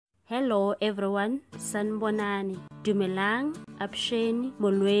Hello everyone, sanibonani, dumelang, absheni,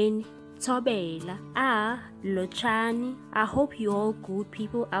 molweni, thobela, lochani. I hope you all good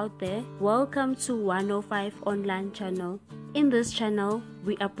people out there. Welcome to 105 online channel. In this channel,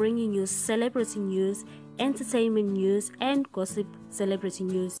 we are bringing you celebrity news, entertainment news and gossip celebrity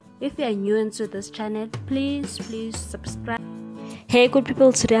news. If you are new into this channel, please subscribe. Hey good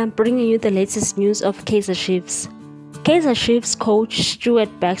people, today I'm bringing you the latest news of Kaizer Chiefs. Kaizer Chiefs coach Stuart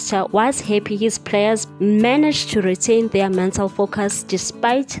Baxter was happy his players managed to retain their mental focus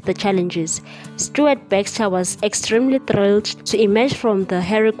despite the challenges. Stuart Baxter was extremely thrilled to emerge from the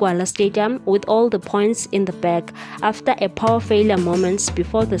Harry Gwala Stadium with all the points in the bag after a power failure moments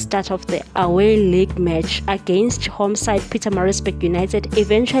before the start of the away league match against home side Pietermaritzburg United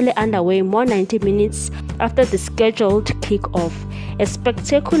eventually underway more 90 minutes after the scheduled kick-off. A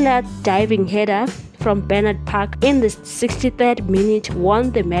spectacular diving header from Bernard Park in the 63rd minute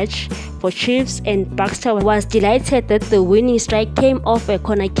won the match for Chiefs, and Baxter was delighted that the winning strike came off a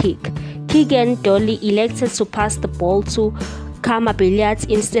corner kick. Keegan Dolly elected to pass the ball to Kama Billiards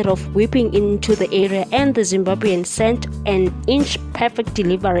instead of whipping into the area, and the Zimbabwean sent an inch-perfect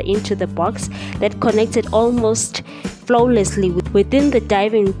delivery into the box that connected almost flawlessly within the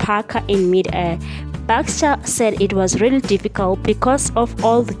diving Parker in mid-air. Baxter said it was really difficult because of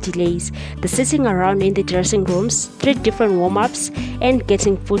all the delays, the sitting around in the dressing rooms, 3 different warm-ups, and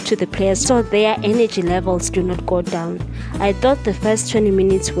getting food to the players so their energy levels do not go down. I thought the first 20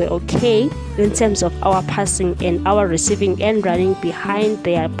 minutes were okay in terms of our passing and our receiving and running behind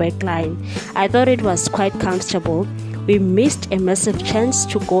their backline. I thought it was quite comfortable. We missed a massive chance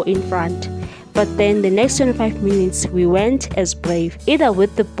to go in front. But then the next 25 minutes we went as brave, either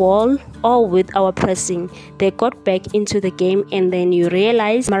with the ball or with our pressing. They got back into the game, and then you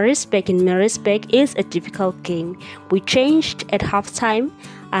realize Maritzburg is a difficult game. We changed at halftime.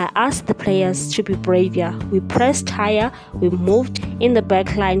 I asked the players to be braver. We pressed higher, we moved in the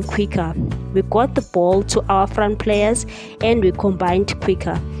back line quicker. We got the ball to our front players and we combined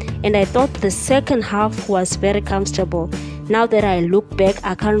quicker. And I thought the second half was very comfortable. Now that I look back,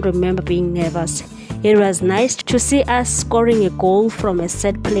 I can't remember being nervous. It was nice to see us scoring a goal from a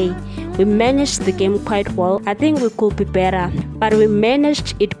set play. We managed the game quite well. I think we could be better, but we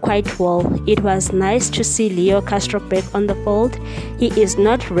managed it quite well. It was nice to see Leo Castro back on the field. He is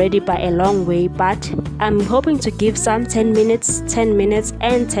not ready by a long way, but I'm hoping to give some 10 minutes, 10 minutes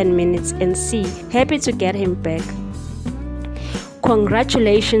and 10 minutes and see. Happy to get him back.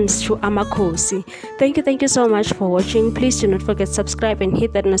 Congratulations to Amakhosi. Thank you so much for watching. Please do not forget to subscribe and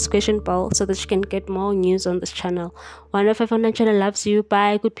hit that notification bell so that you can get more news on this channel. 105 Online channel loves you.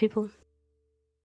 Bye good people.